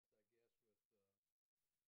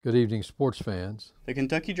Good evening, sports fans. The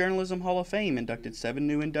Kentucky Journalism Hall of Fame inducted 7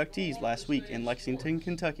 new inductees last week in Lexington,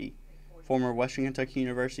 Kentucky. Former Western Kentucky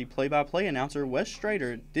University play-by-play announcer Wes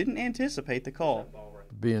Strader didn't anticipate the call.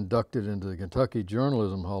 To be inducted into the Kentucky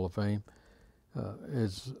Journalism Hall of Fame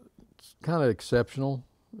is kind of exceptional.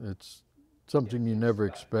 It's something you never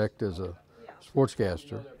expect as a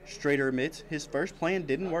sportscaster. Strader admits his first plan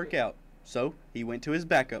didn't work out, so he went to his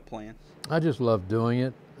backup plan. I just love doing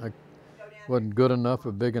it. I wasn't good enough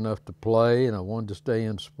or big enough to play, and I wanted to stay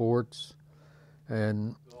in sports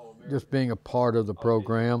and just being a part of the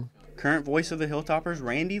program. Current voice of the Hilltoppers,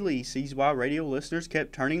 Randy Lee, sees why radio listeners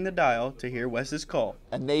kept turning the dial to hear Wes's call.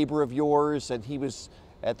 A neighbor of yours, and he was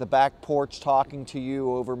at the back porch talking to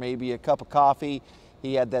you over maybe a cup of coffee.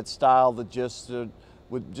 He had that style that just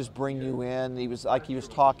would just bring you in. He was like he was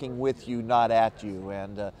talking with you, not at you,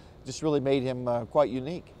 and just really made him quite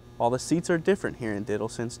unique. While the seats are different here in Diddle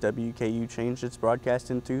since WKU changed its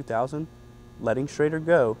broadcast in 2000, letting Strader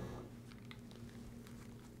go.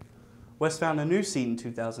 Wes found a new seat in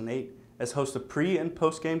 2008 as host of pre- and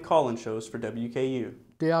post-game call-in shows for WKU.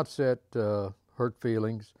 The outset hurt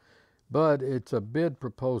feelings, but it's a bid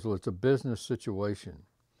proposal. It's a business situation,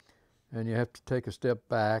 and you have to take a step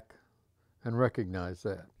back and recognize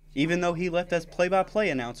that. Even though he left as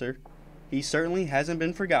play-by-play announcer, he certainly hasn't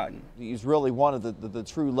been forgotten. He's really one of the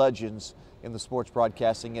true legends in the sports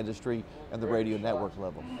broadcasting industry and the radio network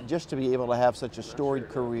level. And just to be able to have such a storied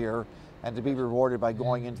career and to be rewarded by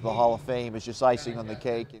going into the Hall of Fame is just icing on the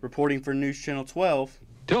cake. Reporting for News Channel 12,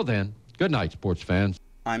 Till then, good night, sports fans.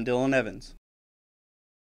 I'm Dylan Evans.